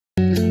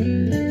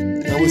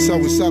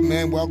What's up,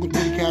 man? Welcome to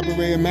the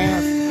Cabaret of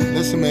Math.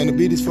 Listen, man, the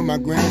beat is for my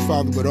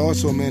grandfather, but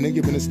also, man, they're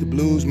giving us the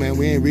blues, man.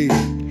 We ain't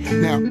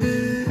reading. Now,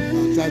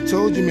 as I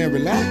told you, man,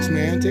 relax,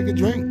 man. Take a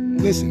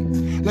drink.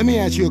 Listen, let me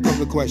ask you a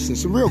couple of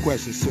questions, some real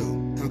questions,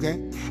 too, okay?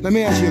 Let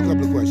me ask you a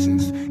couple of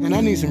questions, and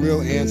I need some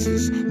real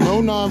answers.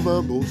 No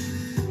nonverbals,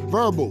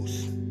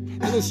 verbals,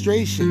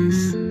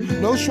 illustrations,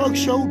 no shrugged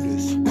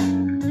shoulders.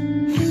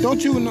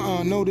 Don't you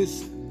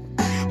notice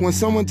when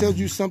someone tells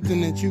you something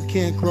that you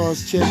can't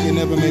cross-check, it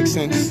never makes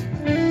sense?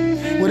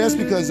 Well, that's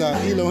because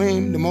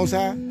Elohim, the Most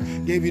High,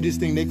 gave you this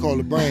thing they call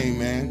the brain,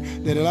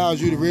 man, that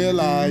allows you to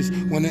realize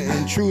when an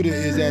intruder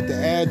is at the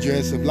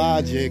address of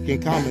logic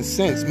and common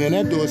sense. Man,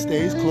 that door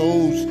stays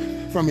closed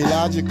from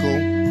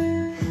illogical.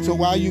 So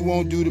why you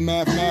won't do the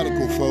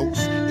mathematical,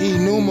 folks?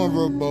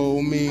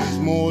 Enumerable means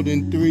more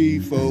than 3,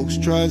 folks.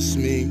 Trust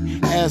me.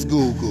 Ask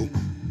Google.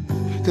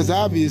 Because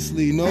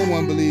obviously no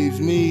one believes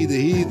me, the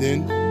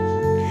heathen,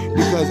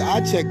 because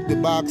I checked the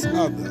box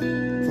other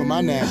for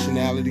my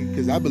nationality,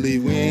 because I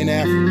believe we ain't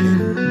African.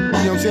 You know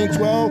what I'm saying?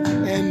 12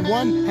 and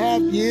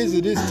 1/2 years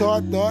of this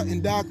taught thought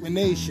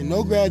indoctrination,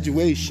 no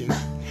graduation.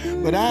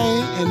 But I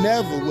ain't and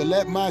never will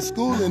let my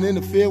schooling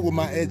interfere with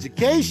my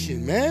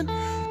education, man.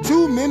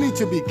 Too many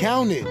to be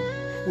counted,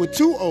 with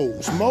 2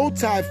 O's,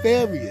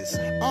 multifarious,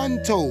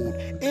 untold,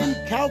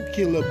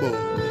 incalculable.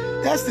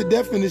 That's the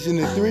definition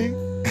of 3.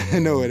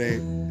 No, it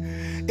ain't.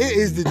 It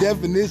is the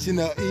definition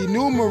of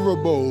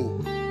innumerable.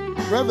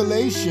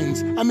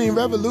 Revelations,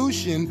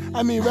 revolution.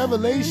 Are we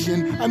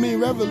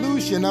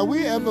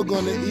ever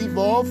going to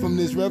evolve from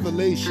this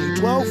revelation?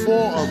 4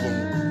 of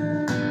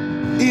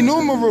them.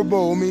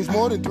 Innumerable means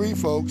more than 3,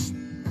 folks.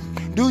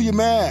 Do your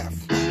math.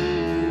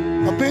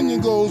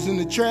 Opinion goes in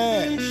the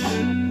trash.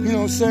 You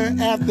know, sir,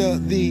 after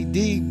the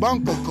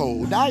debunker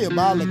code,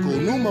 diabolical,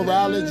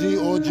 numerology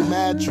or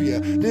gematria,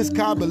 this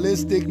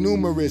Kabbalistic,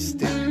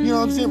 numeristic. You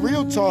know what I'm saying?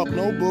 Real talk,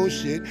 no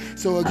bullshit.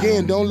 So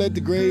again, don't let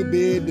the gray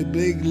beard, the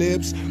big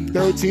lips,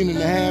 13 and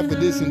a half of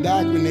this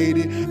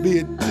indoctrinated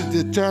be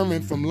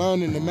determined from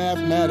learning the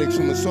mathematics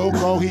from a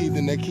so-called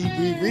heathen that keep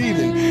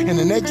rereading. And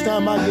the next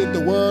time I get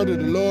the word of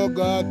the Lord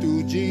God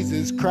through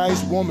Jesus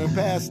Christ, woman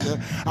pastor,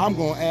 I'm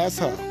going to ask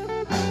her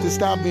to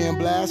stop being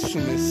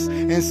blasphemous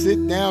and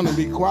sit down and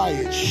be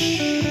quiet.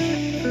 Shh.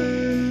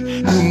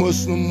 You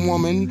Muslim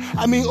woman.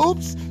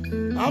 Oops.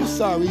 I'm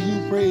sorry, you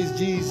praise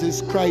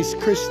Jesus Christ,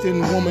 Christian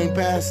woman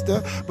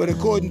pastor, but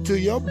according to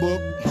your book,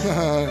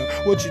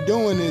 what you're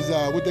doing is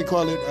what they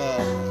call it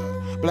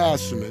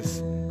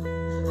blasphemous.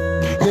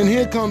 Then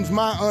here comes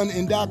my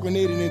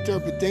unindoctrinated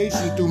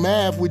interpretation through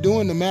math. We're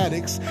doing the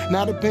mathematics,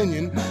 not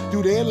opinion,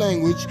 through their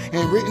language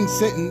and written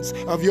sentence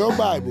of your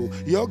Bible,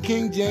 your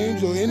King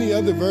James or any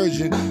other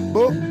version,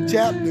 book,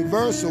 chapter,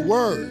 verse, or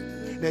word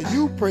that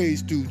you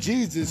praise to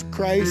Jesus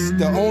Christ,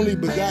 the only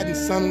begotten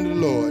Son of the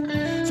Lord.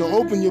 So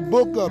open your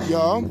book up,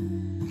 y'all.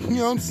 You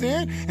know what I'm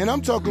saying? And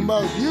I'm talking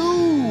about you,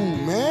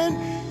 man.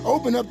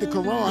 Open up the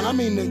Quran.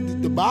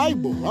 The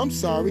Bible. I'm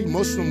sorry,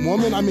 Muslim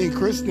woman.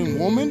 Christian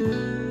woman.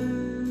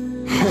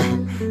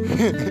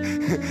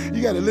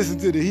 You got to listen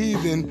to the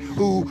heathen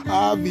who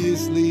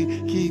obviously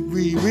keep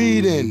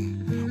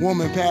rereading,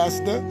 woman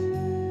pastor.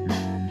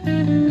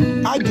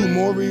 I do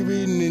more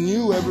rereading than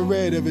you ever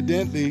read,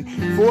 evidently.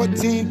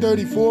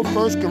 1434,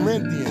 1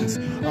 Corinthians.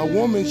 A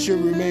woman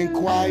should remain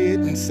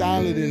quiet and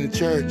silent in the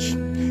church.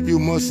 You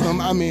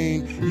Muslim,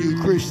 you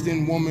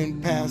Christian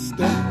woman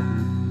pastor.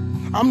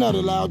 I'm not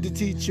allowed to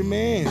teach a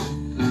man.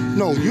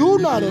 No, you're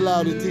not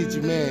allowed to teach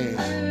a man.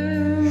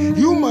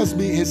 You must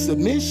be in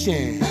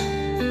submission.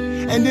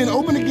 And then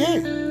open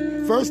again.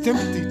 1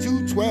 Timothy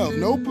 2:12.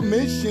 No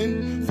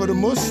permission for the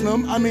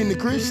Muslim, the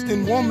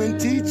Christian woman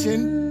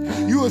teaching.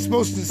 You are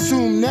supposed to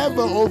assume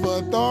never over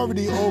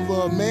authority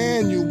over a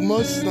man, you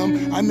Muslim,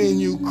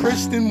 you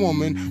Christian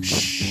woman.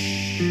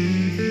 Shh.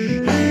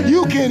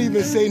 You can't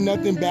even say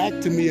nothing back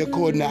to me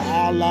according to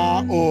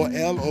Allah or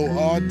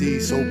Lord.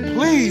 So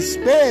please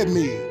spare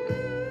me,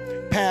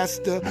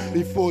 pastor,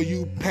 before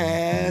you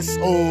pass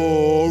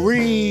or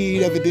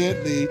read,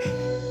 evidently.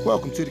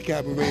 Welcome to the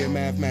Cabaret of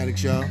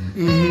Mathematics, y'all.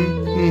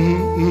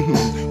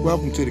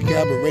 Welcome to the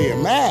Cabaret of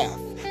Math.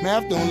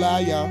 Math don't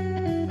lie, y'all.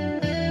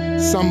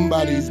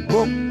 Somebody's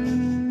book.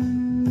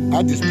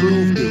 I just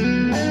proved it.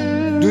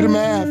 Do the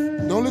math.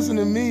 Don't listen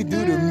to me. Do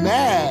the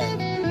math.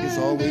 It's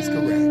always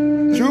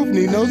correct. Truth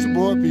need no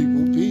support,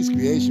 people. Peace,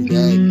 creation,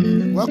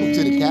 baby. Welcome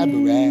to the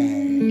Cabaret.